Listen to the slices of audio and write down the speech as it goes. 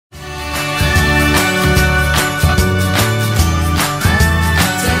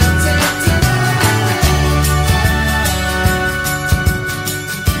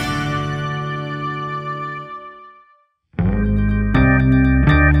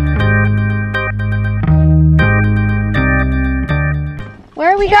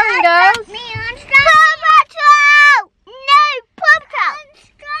we going, girls?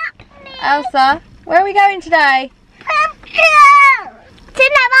 Elsa, where are we going today?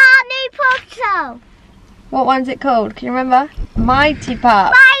 Cinema, new Pup show. What one's it called? Can you remember? Mighty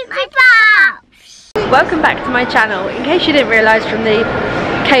Pups. Mighty Pups. Welcome back to my channel. In case you didn't realise from the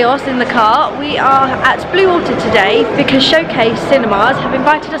chaos in the car, we are at Bluewater today because Showcase Cinemas have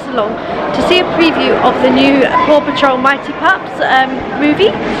invited us along to see a preview of the new Paw Patrol Mighty Pups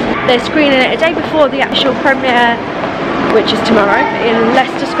movie. They're screening it a day before the actual premiere, which is tomorrow, in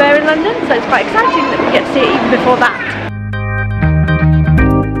Leicester Square in London, so it's quite exciting that we get to see it even before that.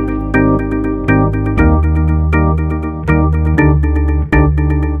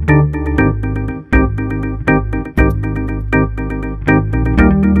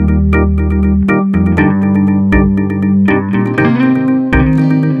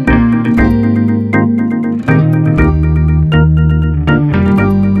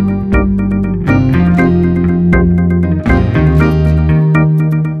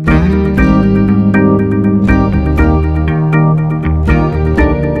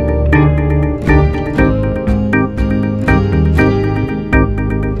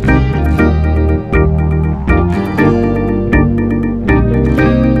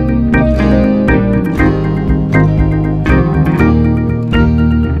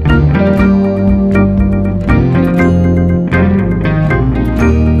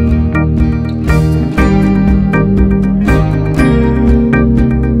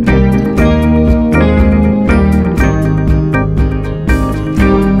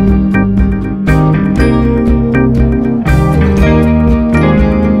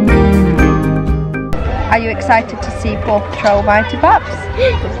 Are you excited to see Paw Patrol Mighty Pups?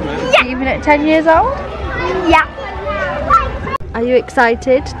 Yeah. Even at 10 years old? Yeah. Are you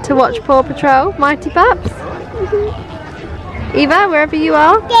excited to watch Paw Patrol Mighty Pups? Eva, wherever you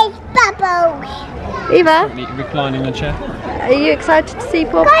are? There's bubbles. Eva? Reclining a chair. Are you excited to see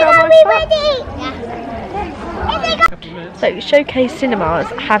Paw Patrol Mighty Pups? So Showcase Cinemas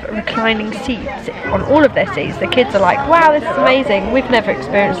have reclining seats on all of their seats. The kids are like, wow, this is amazing. We've never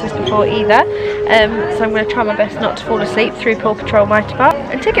experienced this before either. So I'm going to try my best not to fall asleep through Paw Patrol Mighty Pups.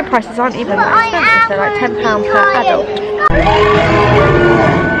 And ticket prices aren't even that expensive, they're like £10 per adult.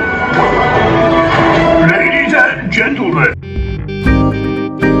 Ladies and gentlemen.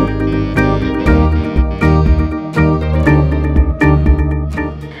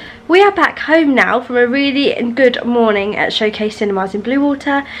 We are back home now from a really good morning at Showcase Cinemas in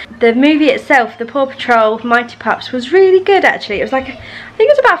Bluewater. The movie itself, the Paw Patrol Mighty Pups, was really good actually. It was like, I think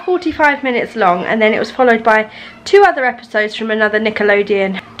it was about 45 minutes long, and then it was followed by 2 other episodes from another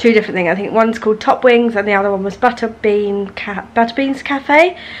Nickelodeon. 2 different things. I think one's called Top Wings and the other one was Butterbean's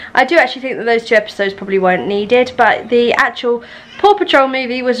Cafe. I do actually think that those 2 episodes probably weren't needed, but the actual Paw Patrol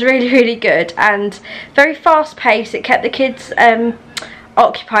movie was really good and very fast paced. It kept the kids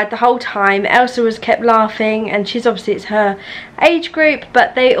occupied the whole time. Elsa was kept laughing, and she's obviously, it's her age group,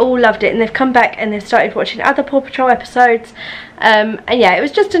 but they all loved it, and they've come back and they've started watching other Paw Patrol episodes, and yeah, it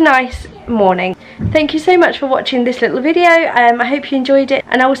was just a nice morning. Thank you so much for watching this little video. I hope you enjoyed it,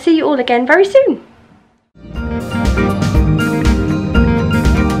 and I will see you all again very soon.